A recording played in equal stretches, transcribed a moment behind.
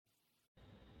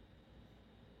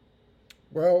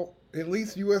Well, at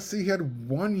least USC had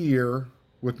 1 year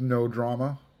with no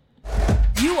drama.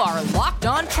 You are Locked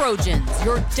On Trojans,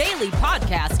 your daily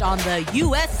podcast on the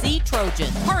USC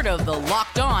Trojans, part of the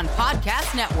Locked On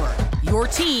Podcast Network, your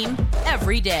team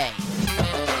every day.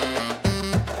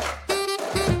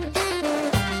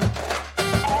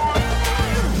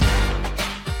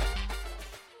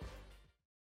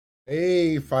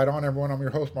 Hey, fight on everyone. I'm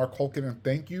your host, Mark Holkin, and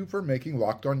thank you for making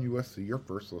Locked On USC your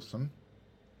first listen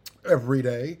every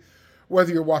day.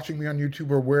 Whether you're watching me on YouTube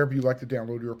or wherever you like to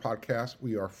download your podcast,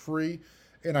 we are free,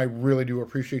 and I really do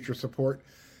appreciate your support.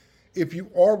 If you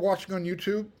are watching on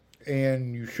YouTube,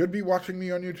 and you should be watching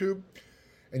me on YouTube,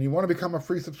 and you want to become a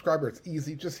free subscriber, it's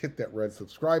easy. Just hit that red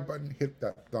subscribe button, hit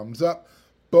that thumbs up.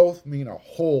 Both mean a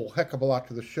whole heck of a lot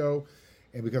to the show.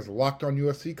 And because Locked On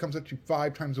USC comes at you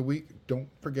 5 times a week, don't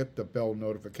forget the bell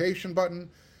notification button,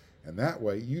 and that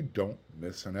way you don't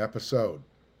miss an episode.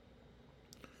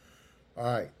 All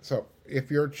right, so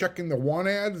if you're checking the want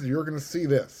ads, you're going to see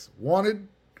this. Wanted,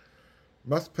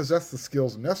 must possess the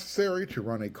skills necessary to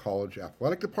run a college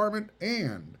athletic department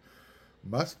and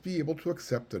must be able to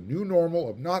accept the new normal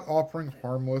of not offering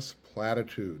harmless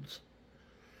platitudes.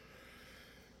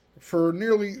 For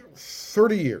nearly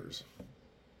 30 years,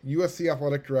 USC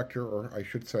athletic director, or I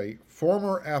should say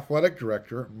former athletic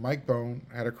director, Mike Bohn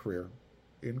had a career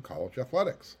in college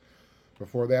athletics.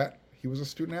 Before that, he was a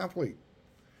student athlete.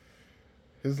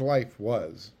 His life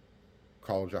was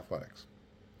college athletics.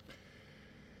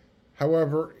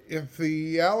 However, if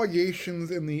the allegations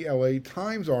in the LA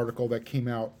Times article that came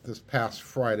out this past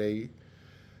Friday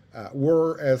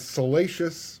were as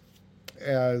salacious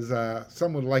as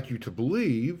some would like you to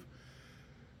believe,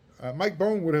 Mike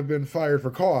Bohn would have been fired for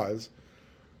cause.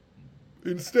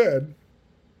 Instead,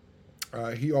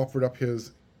 he offered up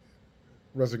his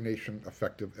resignation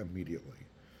effective immediately.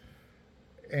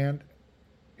 And,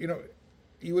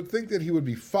 you would think that he would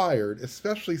be fired,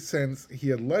 especially since he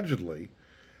allegedly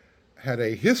had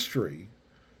a history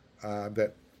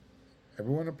that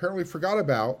everyone apparently forgot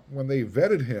about when they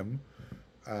vetted him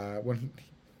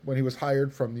when he was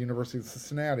hired from the University of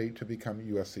Cincinnati to become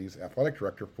USC's athletic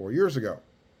director 4 years ago.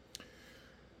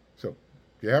 So,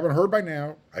 if you haven't heard by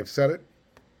now, I've said it.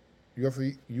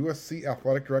 USC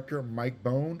athletic director Mike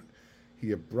Bohn,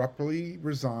 he abruptly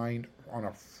resigned on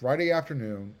a Friday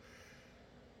afternoon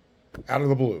out of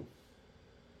the blue.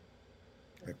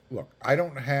 Look, I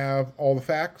don't have all the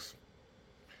facts.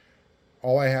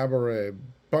 All I have are a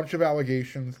bunch of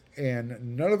allegations, and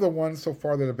none of the ones so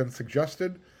far that have been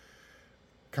suggested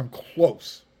come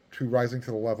close to rising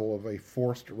to the level of a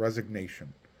forced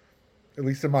resignation, at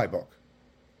least in my book.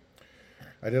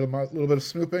 I did a little bit of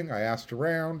snooping. I asked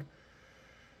around,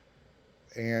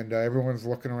 and everyone's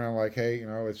looking around like, hey,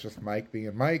 it's just Mike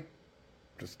being Mike,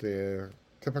 just a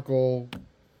typical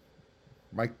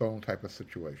Mike Bohn type of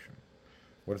situation.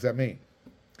 What does that mean?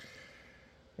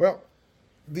 Well,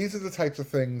 these are the types of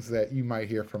things that you might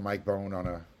hear from Mike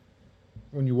Bohn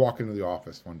when you walk into the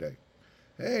office one day.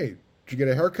 Hey, did you get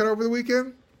a haircut over the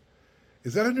weekend?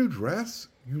 Is that a new dress?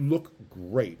 You look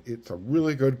great. It's a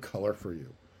really good color for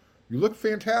you. You look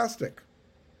fantastic.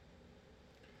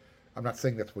 I'm not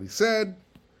saying that's what he said,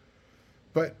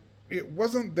 but it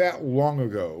wasn't that long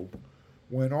ago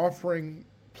when offering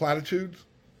platitudes,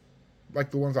 like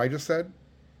the ones I just said,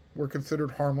 were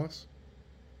considered harmless,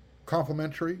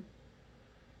 complimentary.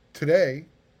 Today,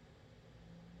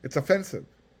 it's offensive,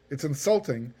 it's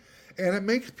insulting, and it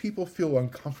makes people feel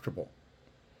uncomfortable.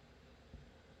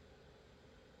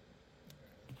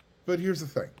 But here's the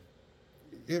thing.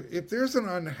 If there's an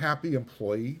unhappy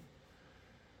employee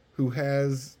who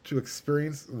has to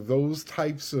experience those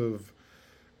types of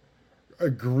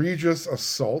egregious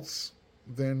assaults,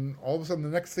 then all of a sudden the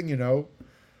next thing you know,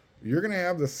 you're going to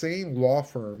have the same law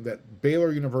firm that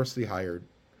Baylor University hired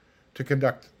to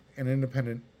conduct an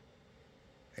independent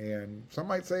and some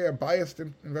might say a biased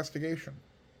investigation.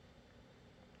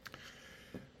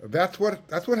 That's what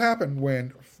happened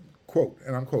when, quote,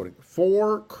 and I'm quoting,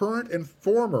 4 current and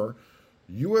former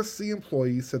USC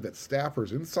employees said that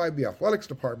staffers inside the athletics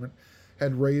department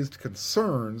had raised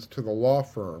concerns to the law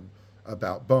firm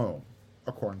about Bohn,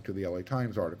 according to the LA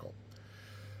Times article.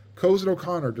 Cozen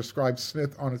O'Connor described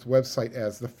Smith on its website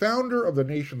as the founder of the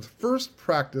nation's first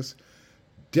practice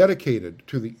dedicated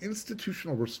to the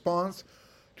institutional response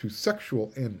to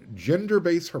sexual and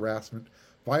gender-based harassment,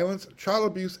 violence, child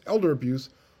abuse, elder abuse,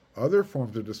 other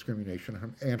forms of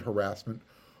discrimination and harassment,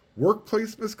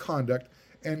 workplace misconduct,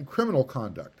 and criminal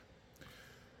conduct.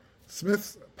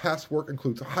 Smith's past work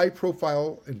includes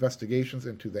high-profile investigations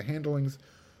into the handlings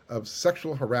of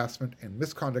sexual harassment and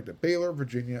misconduct at Baylor,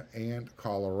 Virginia, and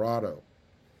Colorado.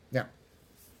 Now,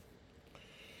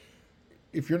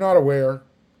 If you're not aware,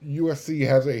 USC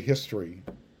has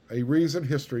a recent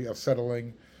history of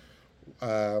settling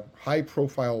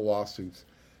high-profile lawsuits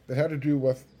that had to do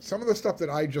with some of the stuff that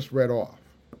I just read off.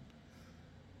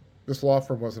 This law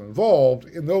firm wasn't involved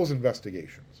in those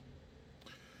investigations.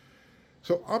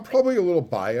 So I'm probably a little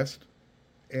biased,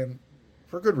 and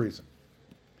for good reason.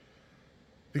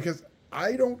 Because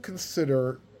I don't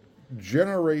consider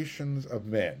generations of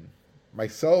men,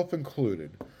 myself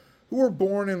included, who were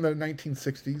born in the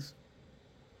 1960s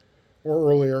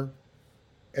or earlier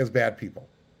as bad people.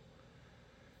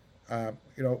 I'm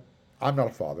not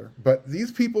a father, but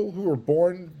these people who were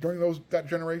born during that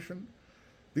generation,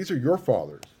 these are your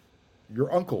fathers,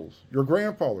 your uncles, your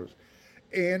grandfathers,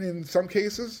 and in some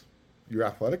cases, your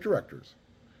athletic directors.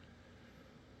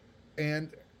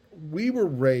 And we were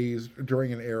raised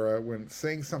during an era when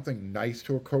saying something nice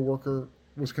to a coworker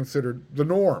was considered the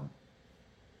norm.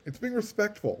 It's being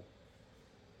respectful.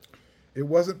 It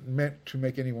wasn't meant to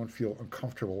make anyone feel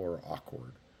uncomfortable or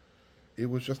awkward. It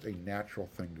was just a natural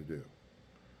thing to do.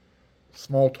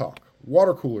 Small talk,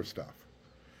 water cooler stuff.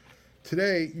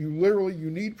 Today, you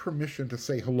need permission to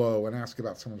say hello and ask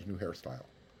about someone's new hairstyle.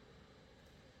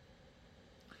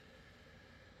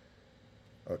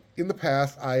 In the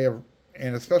past, I have,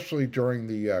 and especially during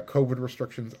the COVID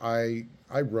restrictions, I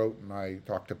wrote and I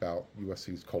talked about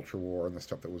USC's culture war and the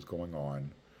stuff that was going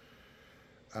on.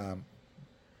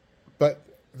 But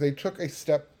they took a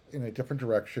step in a different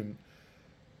direction,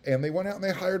 and they went out and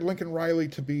they hired Lincoln Riley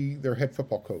to be their head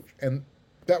football coach. And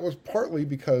that was partly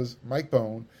because Mike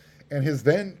Bone and his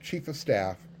then chief of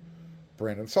staff,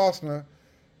 Brandon Sosna,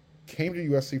 came to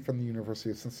USC from the University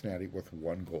of Cincinnati with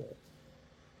one goal.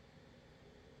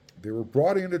 They were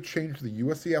brought in to change the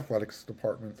USC athletics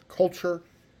department's culture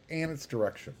and its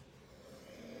direction.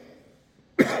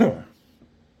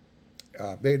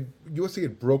 USC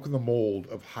had broken the mold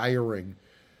of hiring,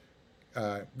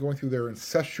 going through their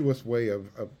incestuous way of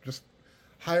just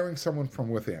hiring someone from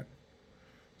within,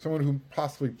 someone who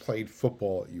possibly played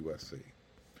football at USC,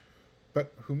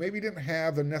 but who maybe didn't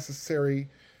have the necessary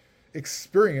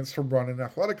experience to run an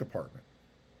athletic department.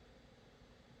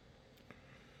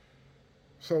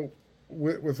 So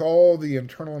with all the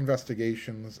internal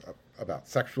investigations about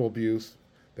sexual abuse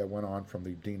that went on from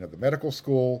the dean of the medical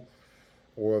school,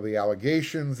 or the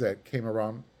allegations that came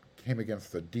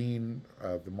against the dean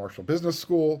of the Marshall Business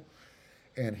School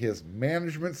and his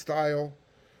management style,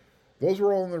 those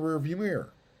were all in the rearview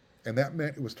mirror. And that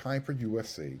meant it was time for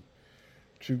USC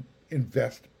to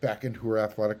invest back into her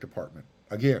athletic department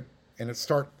again. And it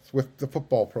starts with the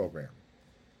football program.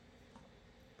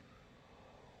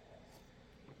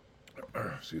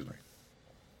 Excuse me.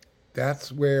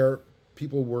 That's where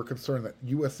people were concerned that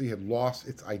USC had lost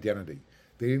its identity.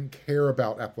 They didn't care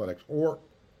about athletics or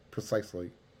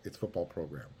precisely its football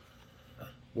program.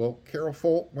 Well, Carol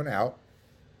Folt went out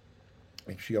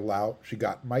and she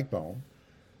got Mike Bone.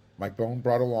 Mike Bone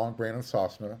brought along Brandon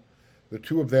Sosna. The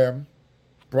two of them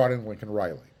brought in Lincoln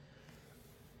Riley.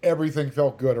 Everything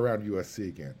felt good around USC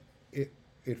again.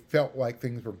 It felt like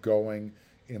things were going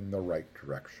in the right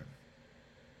direction.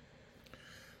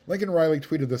 Lincoln Riley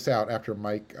tweeted this out after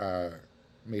Mike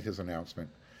made his announcement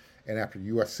and after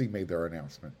USC made their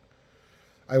announcement.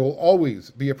 I will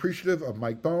always be appreciative of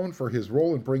Mike Bone for his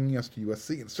role in bringing us to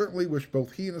USC and certainly wish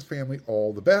both he and his family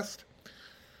all the best.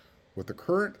 With the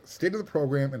current state of the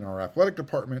program in our athletic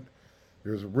department,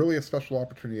 there's really a special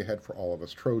opportunity ahead for all of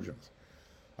us Trojans.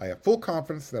 I have full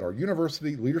confidence that our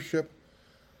university leadership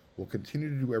will continue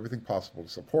to do everything possible to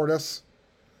support us.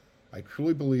 I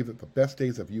truly believe that the best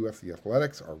days of USC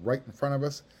athletics are right in front of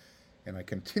us, and I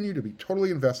continue to be totally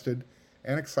invested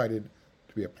and excited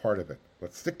to be a part of it.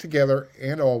 Let's stick together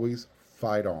and always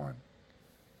fight on.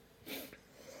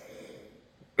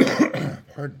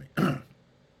 Pardon me.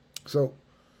 So,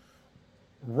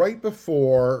 right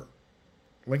before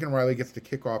Lincoln Riley gets to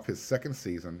kick off his second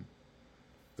season,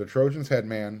 the Trojans head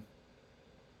man,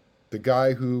 the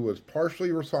guy who was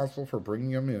partially responsible for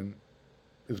bringing him in,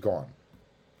 is gone.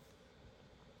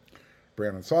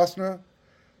 Brandon Sosna,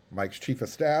 Mike's chief of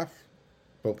staff,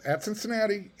 both at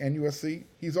Cincinnati and USC,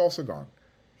 he's also gone.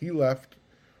 He left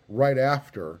right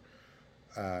after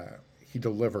he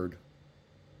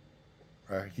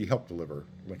helped deliver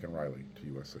Lincoln Riley to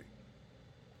USC.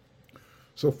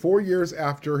 So 4 years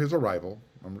after his arrival,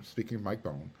 I'm speaking of Mike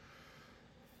Bone,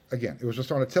 again, it was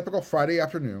just on a typical Friday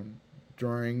afternoon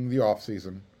during the off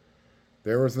season,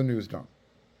 there was the news dump.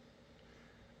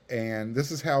 And this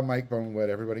is how Mike Bone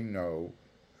let everybody know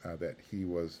that he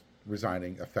was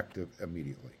resigning effective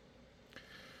immediately.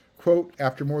 Quote,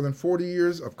 after more than 40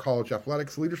 years of college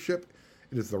athletics leadership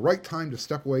It is the right time to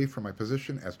step away from my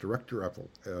position as Director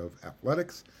of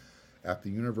Athletics at the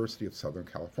University of Southern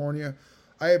California.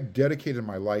 I have dedicated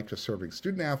my life to serving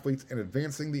student athletes and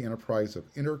advancing the enterprise of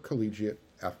intercollegiate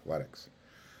athletics.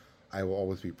 I will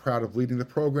always be proud of leading the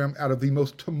program out of the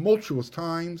most tumultuous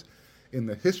times in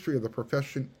the history of the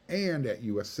profession and at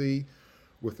USC,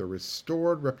 with a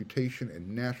restored reputation and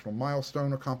national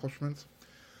milestone accomplishments.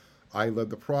 I led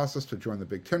the process to join the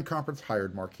Big Ten Conference,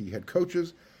 hired marquee head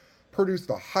coaches, produced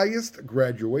the highest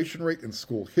graduation rate in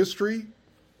school history,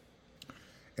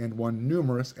 and won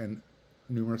numerous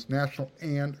national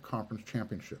and conference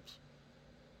championships.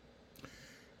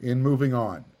 In moving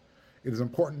on, it is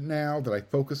important now that I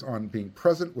focus on being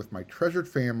present with my treasured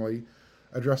family,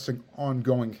 addressing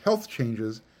ongoing health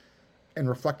changes, and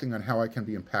reflecting on how I can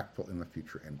be impactful in the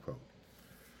future, end quote.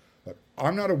 Look,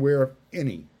 I'm not aware of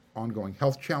any ongoing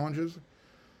health challenges,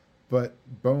 but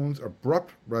Bones'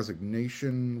 abrupt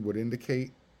resignation would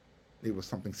indicate it was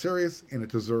something serious and it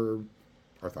deserved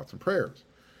our thoughts and prayers.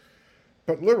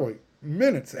 But literally,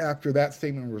 minutes after that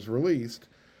statement was released,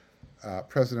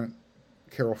 President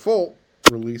Carol Folt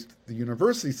released the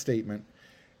university statement,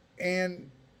 and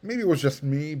maybe it was just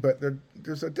me, but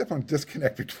there's a definite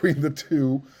disconnect between the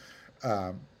two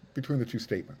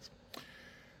statements.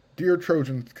 Dear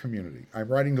Trojan community, I'm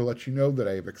writing to let you know that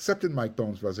I have accepted Mike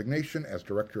Bones' resignation as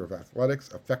Director of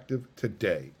Athletics effective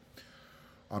today.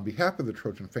 On behalf of the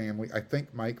Trojan family, I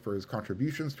thank Mike for his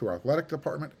contributions to our athletic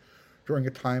department during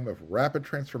a time of rapid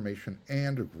transformation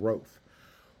and growth.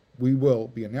 We will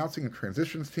be announcing a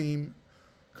transitions team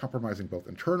comprising both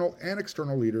internal and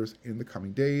external leaders in the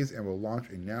coming days, and will launch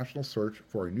a national search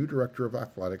for a new Director of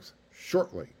Athletics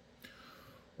shortly.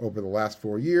 Over the last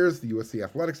 4 years, the USC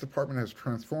Athletics Department has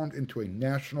transformed into a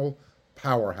national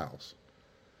powerhouse.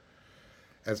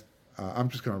 I'm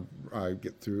just going to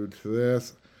get through to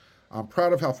this. I'm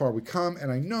proud of how far we come,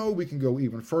 and I know we can go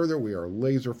even further. We are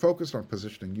laser focused on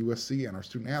positioning USC and our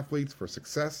student athletes for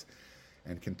success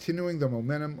and continuing the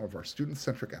momentum of our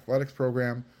student-centric athletics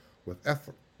program with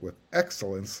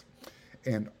excellence.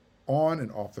 And on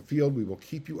and off the field, we will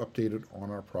keep you updated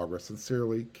on our progress.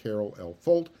 Sincerely, Carol L.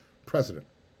 Folt, President.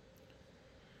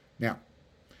 Now,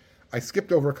 I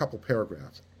skipped over a couple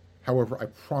paragraphs. However, I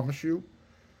promise you,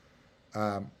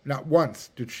 not once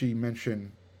did she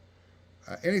mention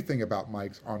anything about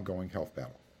Mike's ongoing health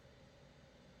battle.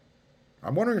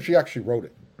 I'm wondering if she actually wrote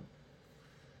it.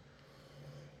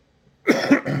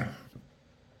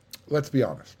 Let's be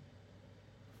honest.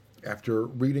 After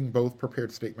reading both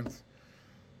prepared statements,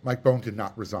 Mike Bones did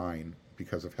not resign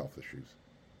because of health issues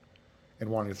and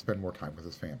wanting to spend more time with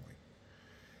his family.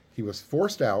 He was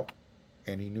forced out,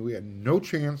 and he knew he had no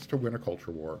chance to win a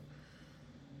culture war,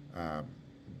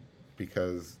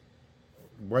 because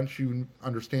once you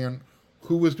understand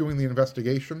who was doing the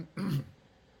investigation,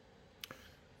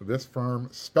 this firm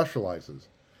specializes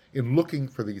in looking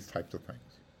for these types of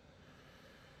things.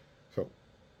 So,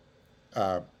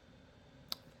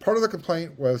 part of the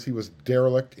complaint was he was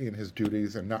derelict in his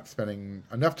duties and not spending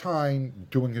enough time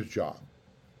doing his job.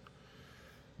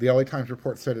 The LA Times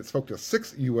report said it spoke to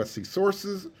 6 USC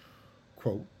sources,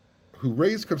 quote, who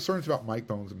raised concerns about Mike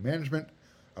Bones' management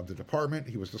of the department.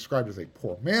 He was described as a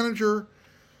poor manager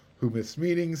who missed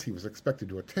meetings he was expected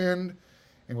to attend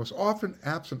and was often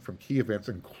absent from key events,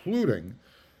 including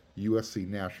USC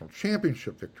national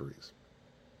championship victories.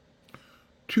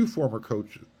 Two former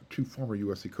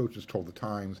USC coaches told the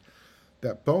Times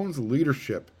that Bones'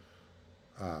 leadership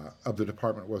of the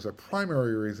department was a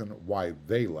primary reason why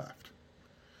they left.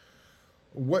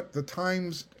 What the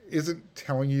Times isn't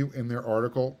telling you in their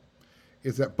article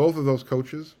is that both of those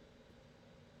coaches,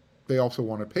 they also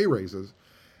wanted pay raises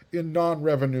in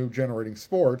non-revenue generating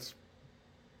sports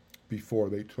before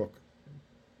they took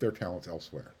their talents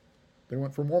elsewhere. They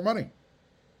went for more money.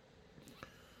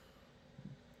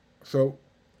 So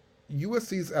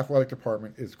USC's athletic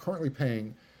department is currently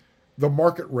paying the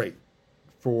market rate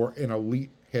for an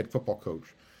elite head football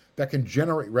coach that can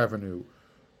generate revenue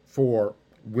for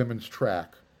women's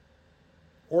track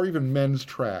or even men's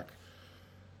track.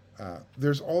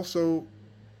 There's also,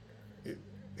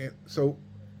 so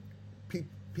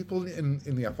people in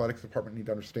the athletics department need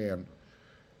to understand,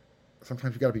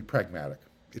 sometimes you got to be pragmatic.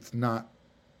 It's not,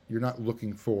 you're not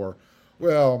looking for,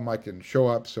 well, Mike didn't show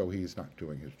up, so he's not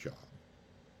doing his job.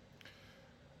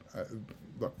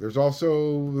 Look, there's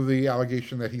also the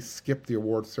allegation that he skipped the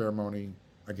award ceremony.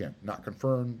 Again, not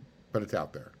confirmed, but it's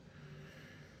out there.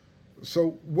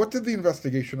 So what did the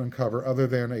investigation uncover other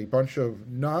than a bunch of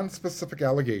non-specific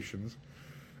allegations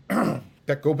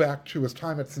that go back to his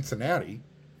time at Cincinnati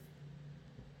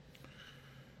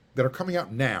that are coming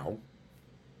out now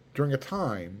during a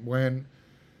time when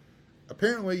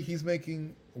apparently he's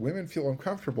making women feel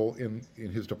uncomfortable in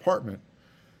his department,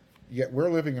 yet we're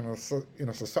living in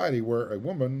a society where a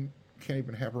woman can't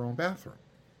even have her own bathroom.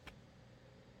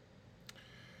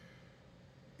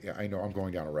 Yeah, I know I'm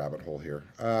going down a rabbit hole here.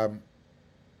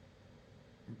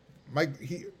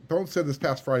 Bone said this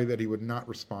past Friday that he would not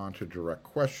respond to direct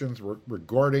questions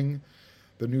regarding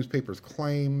the newspaper's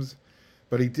claims,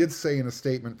 but he did say in a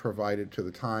statement provided to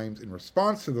the Times in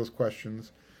response to those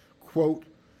questions, quote,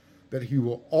 that he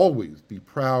will always be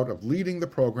proud of leading the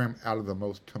program out of the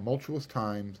most tumultuous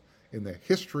times in the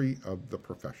history of the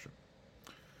profession.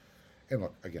 And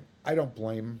look, again, I don't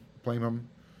blame him.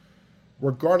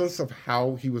 Regardless of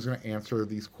how he was going to answer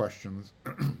these questions,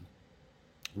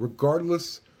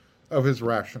 regardless of his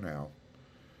rationale,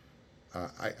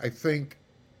 I think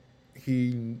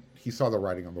he saw the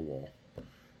writing on the wall.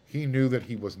 He knew that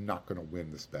he was not going to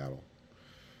win this battle.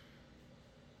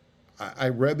 I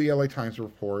read the LA Times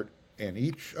report, and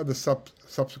each of the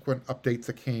subsequent updates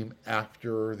that came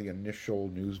after the initial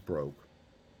news broke.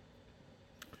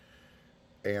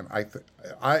 And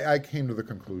I came to the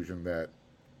conclusion that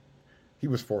he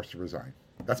was forced to resign.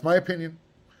 That's my opinion.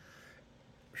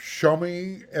 Show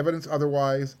me evidence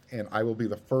otherwise, and I will be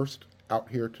the first out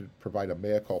here to provide a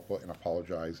mea culpa and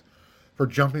apologize for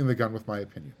jumping the gun with my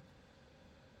opinion.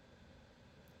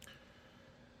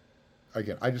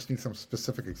 Again, I just need some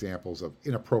specific examples of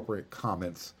inappropriate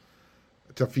comments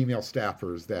to female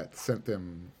staffers that sent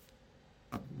them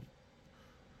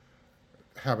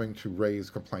having to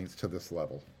raise complaints to this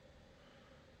level.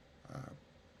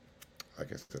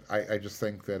 Like I said, I just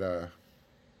think that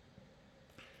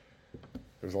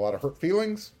there's a lot of hurt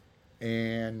feelings,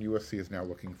 and USC is now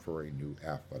looking for a new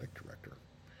athletic director.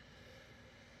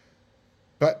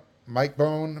 But Mike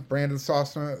Bone, Brandon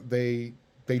Sosna, they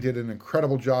did an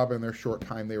incredible job in their short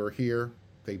time they were here.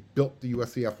 They built the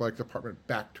USC athletic department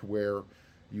back to where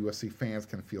USC fans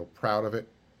can feel proud of it.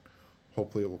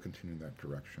 Hopefully it will continue in that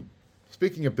direction.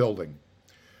 Speaking of building,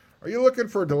 are you looking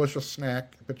for a delicious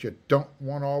snack, but you don't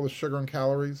want all the sugar and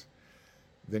calories?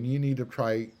 Then you need to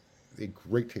try a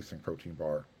great tasting protein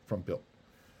bar from Built.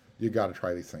 You got to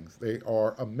try these things. They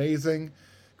are amazing,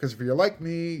 because if you're like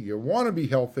me, you want to be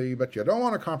healthy, but you don't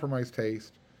want to compromise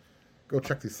taste, go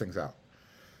check these things out.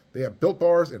 They have Built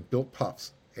bars and Built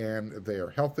puffs, and they are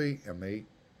healthy, and they,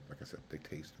 like I said, they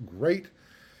taste great.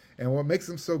 And what makes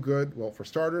them so good? Well, for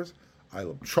starters, I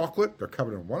love chocolate. They're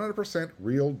covered in 100%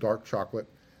 real dark chocolate.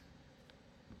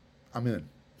 I'm in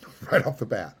right off the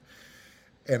bat.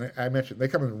 And I mentioned they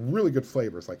come in really good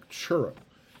flavors like churro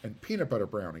and peanut butter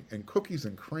brownie and cookies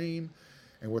and cream.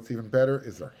 And what's even better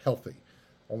is they're healthy.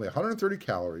 Only 130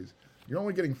 calories. You're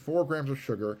only getting 4 grams of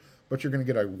sugar, but you're going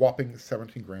to get a whopping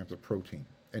 17 grams of protein.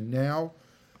 And now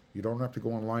you don't have to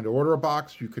go online to order a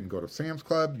box. You can go to Sam's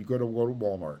Club. You go to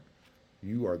Walmart.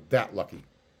 You are that lucky.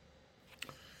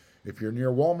 If you're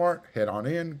near Walmart, head on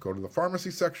in, go to the pharmacy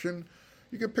section.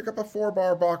 You can pick up a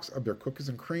 4-bar box of their cookies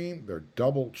and cream, their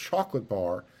double chocolate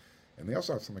bar, and they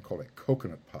also have something called a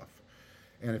coconut puff.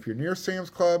 And if you're near Sam's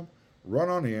Club, run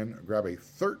on in, grab a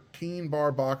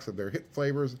 13-bar box of their hit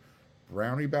flavors,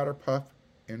 brownie batter puff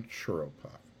and churro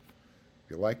puff.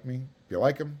 If you like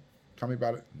them, tell me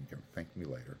about it, and you can thank me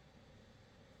later.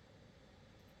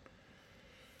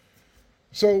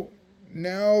 So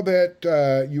now that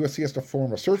USC has to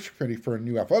form a search committee for a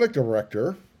new athletic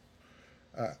director,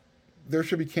 there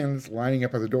should be candidates lining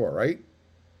up at the door, right?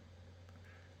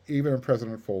 Even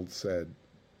President Fold said,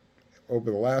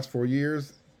 over the last 4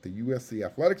 years, the USC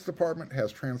athletics department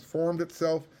has transformed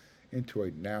itself into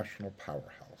a national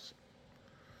powerhouse.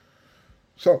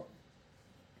 So,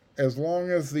 as long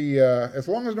as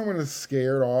no one is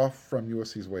scared off from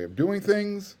USC's way of doing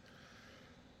things,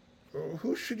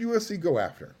 who should USC go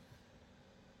after?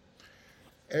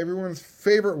 Everyone's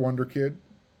favorite wonder kid,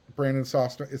 Brandon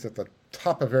Sosna, is at the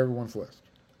top of everyone's list.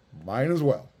 Mine as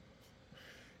well.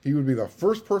 He would be the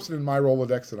first person in my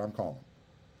Rolodex that I'm calling.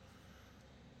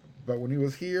 But when he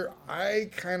was here, I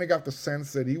kind of got the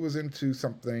sense that he was into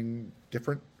something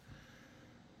different,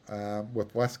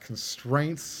 with less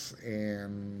constraints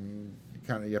and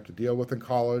kind of you have to deal with in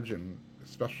college, and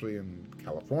especially in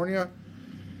California.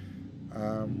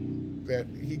 That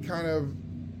he kind of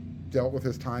dealt with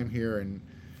his time here, and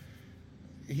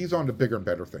he's on to bigger and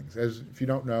better things. As if you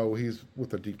don't know, he's with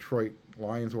the Detroit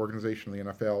Lions organization in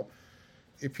the NFL.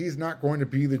 If he's not going to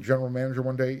be the general manager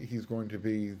one day, he's going to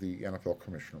be the NFL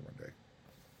commissioner one day.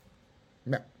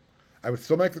 Now, I would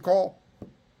still make the call,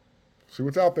 see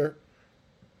what's out there.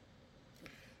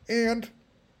 And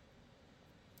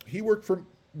he worked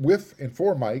with and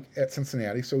for Mike at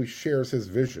Cincinnati, so he shares his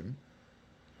vision.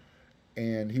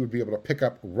 and he would be able to pick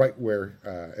up right where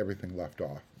everything left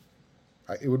off.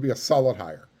 It would be a solid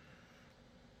hire.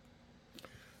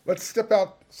 Let's step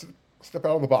out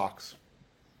of the box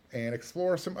and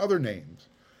explore some other names,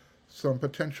 some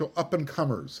potential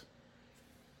up-and-comers.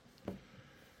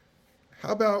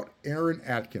 How about Erin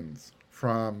Atkins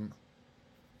from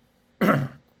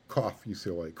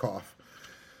UCLA, cough.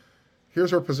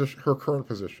 Here's her position, her current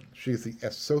position. She's the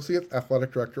Associate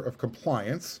Athletic Director of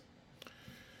Compliance.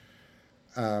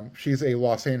 She's a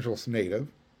Los Angeles native.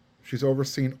 She's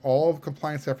overseen all of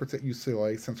compliance efforts at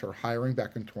UCLA since her hiring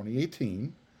back in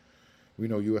 2018. We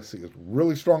know USC is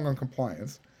really strong on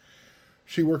compliance.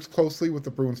 She works closely with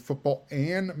the Bruins football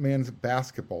and men's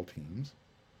basketball teams.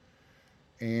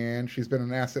 And she's been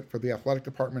an asset for the athletic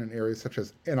department in areas such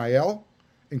as NIL,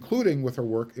 including with her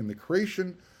work in the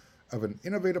creation of an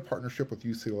innovative partnership with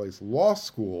UCLA's law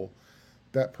school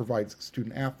that provides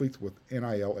student athletes with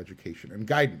NIL education and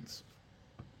guidance.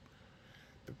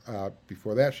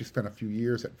 Before that, she spent a few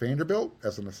years at Vanderbilt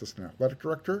as an assistant athletic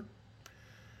director.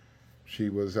 She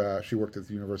worked at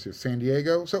the University of San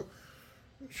Diego. So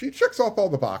she checks off all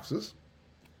the boxes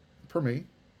for me.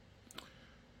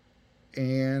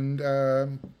 And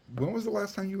when was the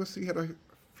last time USC had a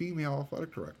female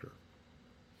athletic director?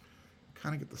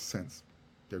 Kind of get the sense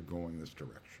they're going this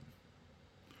direction.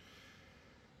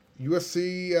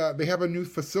 USC, they have a new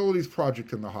facilities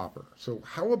project in the hopper. So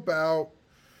how about,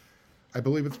 I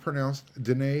believe it's pronounced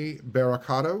Danae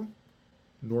Baracado,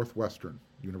 Northwestern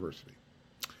University.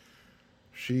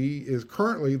 She is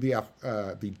currently the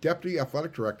Deputy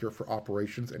Athletic Director for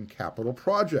Operations and Capital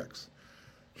Projects.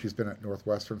 She's been at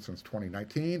Northwestern since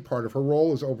 2019. Part of her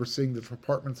role is overseeing the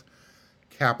department's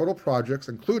capital projects,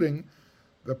 including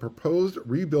the proposed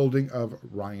rebuilding of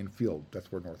Ryan Field.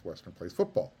 That's where Northwestern plays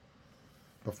football.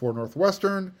 Before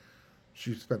Northwestern,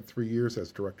 she spent 3 years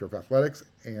as Director of Athletics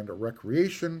and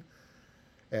Recreation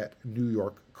at New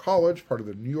York College, part of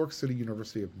the New York City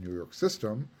University of New York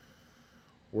system,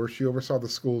 where she oversaw the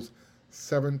school's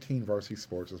 17 varsity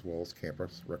sports as well as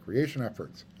campus recreation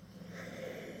efforts.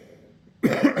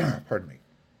 Pardon me.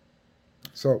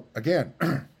 So, again,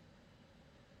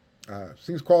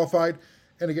 seems qualified.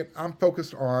 And again, I'm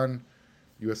focused on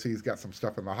USC's got some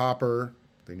stuff in the hopper.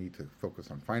 They need to focus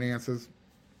on finances.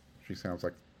 She sounds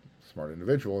like a smart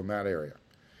individual in that area.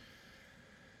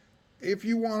 If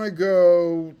you want to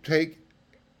go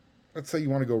let's say you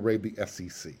want to go raid the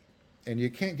SEC, and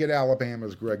you can't get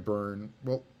Alabama's Greg Byrne,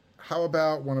 well, how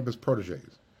about one of his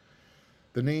proteges?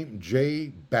 The name Jay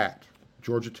Batt,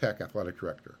 Georgia Tech Athletic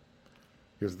Director.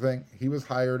 Here's the thing. He was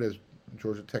hired as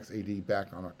Georgia Tech's AD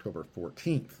back on October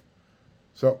 14th.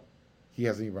 So he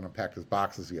hasn't even unpacked his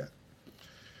boxes yet.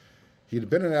 He had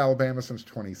been in Alabama since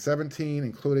 2017,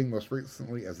 including most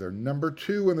recently as their number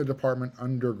 2 in the department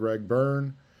under Greg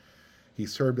Byrne. He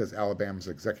served as Alabama's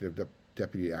Executive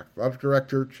Deputy Athletic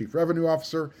Director, Chief Revenue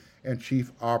Officer, and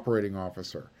Chief Operating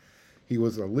Officer. He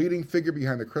was a leading figure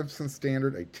behind the Crimson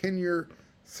Standard, a 10-year,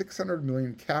 $600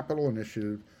 million capital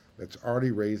initiative that's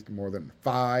already raised more than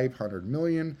 $500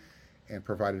 million and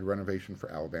provided renovation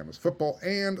for Alabama's football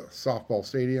and softball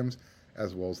stadiums,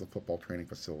 as well as the football training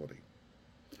facility.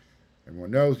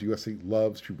 Everyone knows USC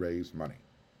loves to raise money.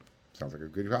 Sounds like a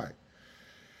good guy.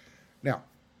 Now,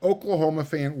 Oklahoma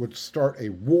fan would start a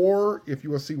war if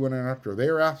USC went in after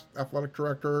their athletic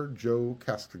director, Joe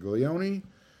Castiglione,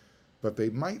 but they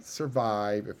might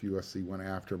survive if USC went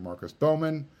after Marcus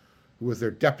Bowman, who was their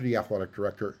deputy athletic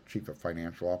director, chief of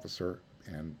financial officer,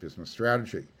 and business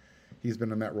strategy. He's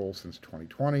been in that role since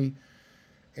 2020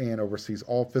 and oversees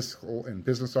all fiscal and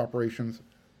business operations.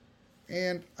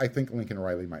 And I think Lincoln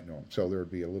Riley might know him, so there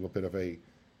would be a little bit of a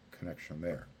connection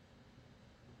there.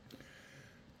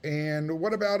 And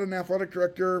what about an athletic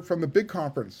director from the big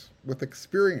conference with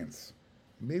experience?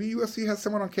 Maybe USC has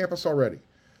someone on campus already.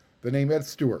 The name Ed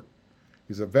Stewart.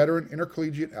 He's a veteran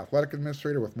intercollegiate athletic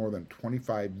administrator with more than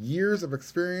 25 years of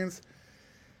experience.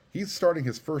 He's starting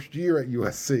his first year at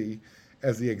USC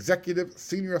as the Executive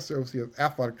Senior Associate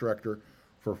Athletic Director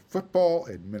for Football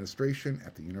Administration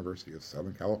at the University of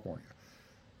Southern California.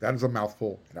 That is a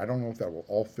mouthful, and I don't know if that will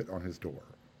all fit on his door.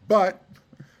 But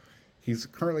he's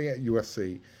currently at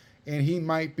USC, and he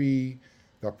might be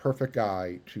the perfect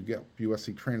guy to get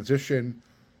USC transition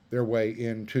their way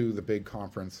into the big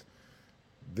conference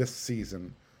this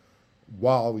season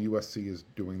while USC is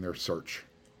doing their search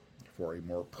for a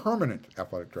more permanent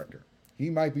athletic director. He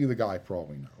might be the guy for all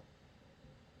we know.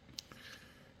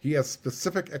 He has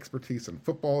specific expertise in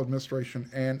football administration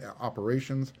and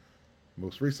operations,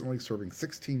 most recently serving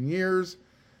 16 years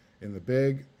in the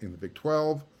Big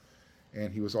 12,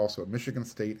 and he was also at Michigan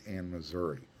State and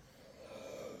Missouri.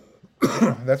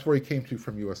 That's where he came to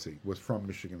from USC, was from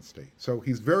Michigan State. So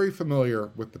he's very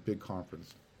familiar with the big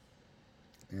conference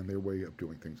and their way of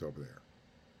doing things over there.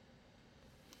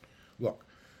 Look,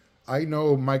 I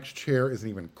know Mike's chair isn't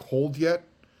even cold yet,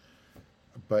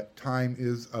 but time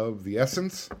is of the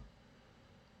essence.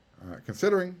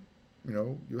 Considering,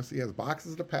 USC has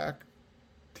boxes to pack,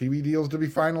 TV deals to be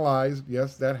finalized.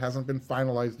 Yes, that hasn't been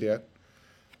finalized yet.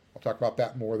 I'll talk about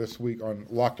that more this week on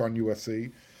Locked On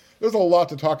USC. There's a lot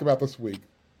to talk about this week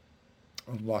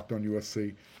on Locked On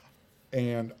USC.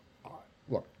 And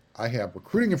look, I have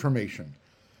recruiting information.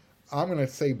 I'm going to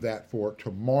save that for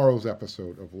tomorrow's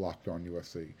episode of Locked On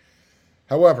USC.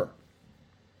 However,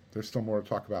 there's still more to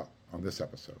talk about on this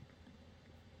episode.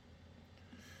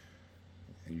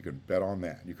 And you can bet on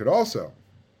that. You could also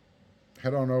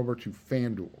head on over to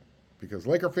FanDuel, because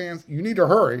Laker fans, you need to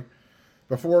hurry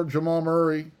before Jamal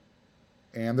Murray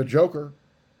and the Joker,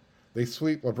 they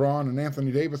sweep LeBron and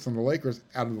Anthony Davis and the Lakers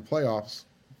out of the playoffs.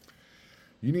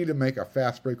 You need to make a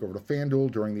fast break over to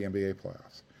FanDuel during the NBA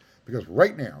playoffs. Because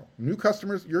right now, new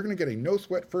customers, you're going to get a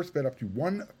no-sweat first bet up to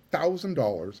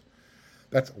 $1,000.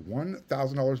 That's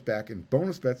 $1,000 back in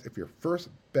bonus bets if your first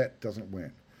bet doesn't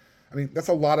win. I mean, that's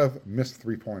a lot of missed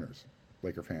three-pointers,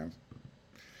 Laker fans.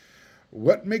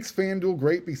 What makes FanDuel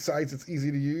great besides it's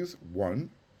easy to use? One,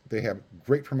 they have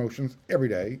great promotions every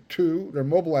day. Two, their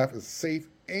mobile app is safe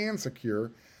and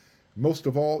secure. Most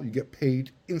of all, you get paid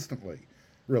instantly.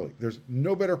 Really, there's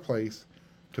no better place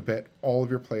to bet all of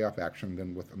your playoff action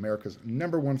than with America's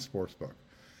 #1 sportsbook.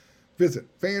 Visit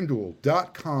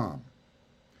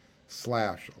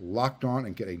FanDuel.com/lockedon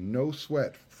and get a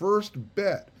no-sweat first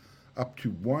bet up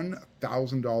to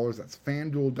 $1,000. That's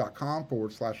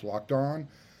FanDuel.com/lockedon.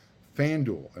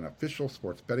 FanDuel, an official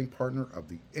sports betting partner of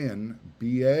the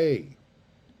NBA.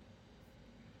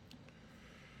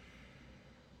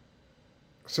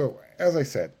 So, as I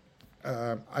said,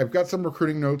 I've got some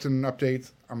recruiting notes and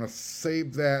updates. I'm going to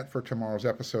save that for tomorrow's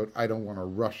episode. I don't want to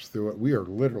rush through it. We are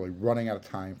literally running out of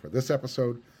time for this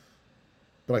episode,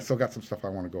 but I still got some stuff I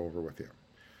want to go over with you.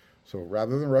 So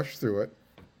rather than rush through it,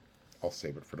 I'll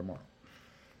save it for tomorrow.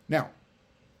 Now,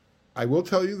 I will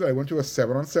tell you that I went to a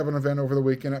 7-on-7 event over the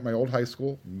weekend at my old high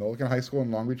school, Millikan High School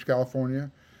in Long Beach, California.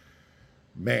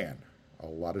 Man, a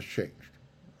lot has changed.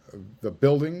 The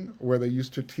building where they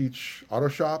used to teach auto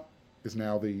shop is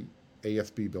now the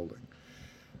ASB building.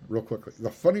 Real quickly, the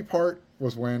funny part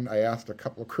was when I asked a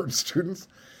couple of current students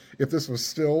if this was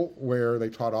still where they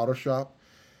taught auto shop,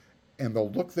 and the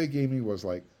look they gave me was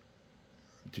like,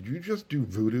 did you just do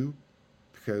voodoo?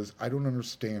 Because I don't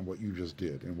understand what you just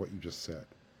did and what you just said.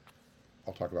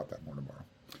 I'll talk about that more tomorrow.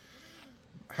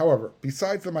 However,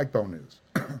 besides the Mike Bone news,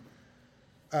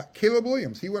 Caleb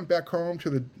Williams, he went back home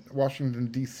to the Washington,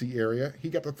 D.C. area. He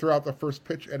got to throw out the first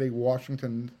pitch at a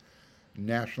Washington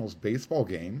Nationals baseball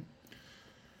game.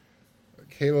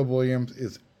 Caleb Williams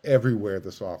is everywhere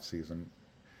this offseason,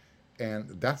 and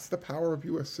that's the power of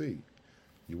USC.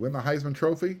 You win the Heisman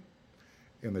Trophy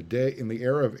in the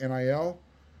era of NIL,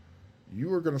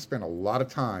 you are going to spend a lot of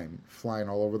time flying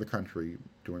all over the country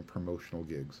doing promotional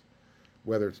gigs,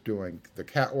 whether it's doing the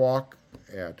catwalk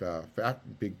at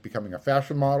becoming a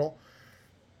fashion model,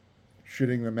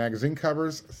 shooting the magazine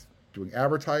covers, doing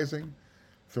advertising,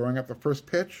 throwing up the first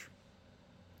pitch.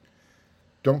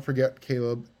 Don't forget,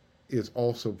 Caleb is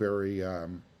also very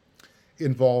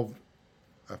involved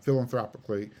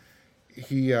philanthropically.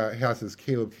 He has his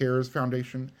Caleb Cares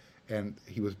Foundation, and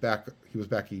he was back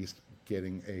east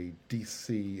getting a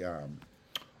DC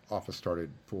office started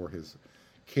for his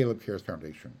Caleb Cares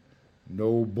Foundation.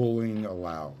 No bullying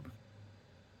allowed.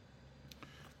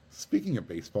 Speaking of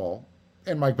baseball,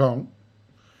 and Mike Bone,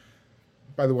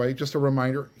 by the way, just a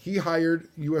reminder, he hired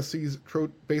USC's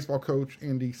baseball coach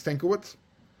Andy Stankiewicz,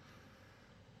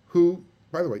 who,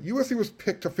 by the way, USC was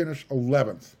picked to finish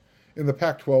 11th in the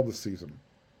Pac-12 this season.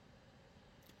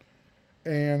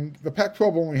 And the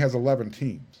Pac-12 only has 11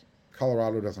 teams.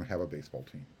 Colorado doesn't have a baseball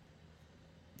team.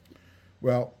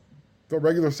 Well, the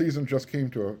regular season just came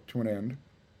to an end.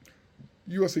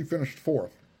 USC finished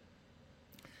 4th.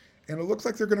 And it looks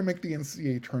like they're going to make the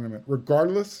NCAA tournament,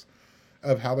 regardless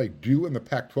of how they do in the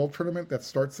Pac-12 tournament that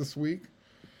starts this week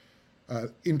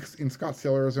in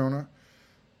Scottsdale, Arizona.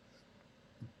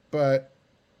 But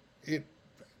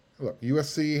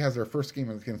USC has their first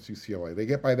game against UCLA. They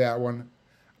get by that one.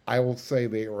 I will say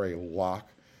they are a lock.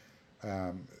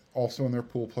 Also in their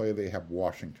pool play, they have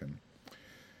Washington.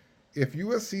 If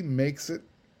USC makes it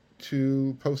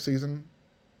to postseason,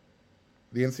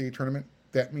 the NCAA tournament,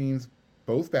 that means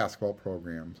both basketball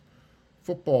programs,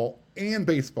 football and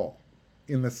baseball,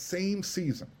 in the same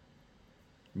season,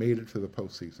 made it to the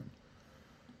postseason.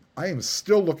 I am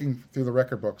still looking through the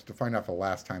record books to find out the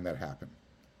last time that happened.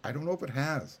 I don't know if it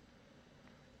has.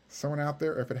 Someone out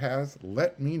there, if it has,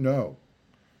 let me know.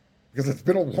 Because it's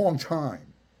been a long time.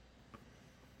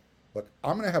 Look,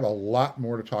 I'm going to have a lot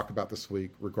more to talk about this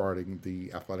week regarding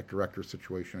the athletic director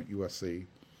situation at USC.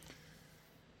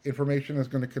 Information is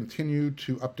going to continue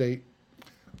to update.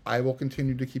 I will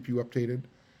continue to keep you updated.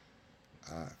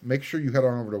 Make sure you head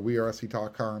on over to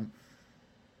wearesc.com.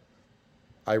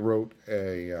 I wrote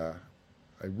a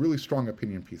really strong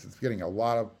opinion piece. It's getting a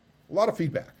lot of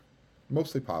feedback,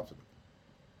 mostly positive.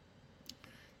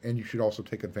 And you should also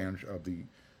take advantage of the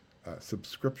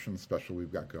subscription special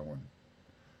we've got going,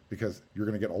 because you're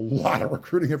going to get a lot of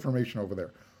recruiting information over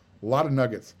there, a lot of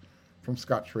nuggets from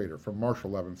Scott Schrader, from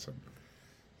Marshall Levinson,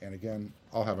 and again,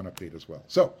 I'll have an update as well.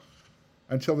 So,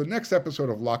 until the next episode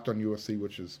of Locked on USC,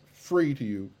 which is free to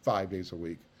you 5 days a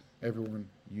week, everyone,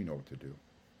 you know what to do.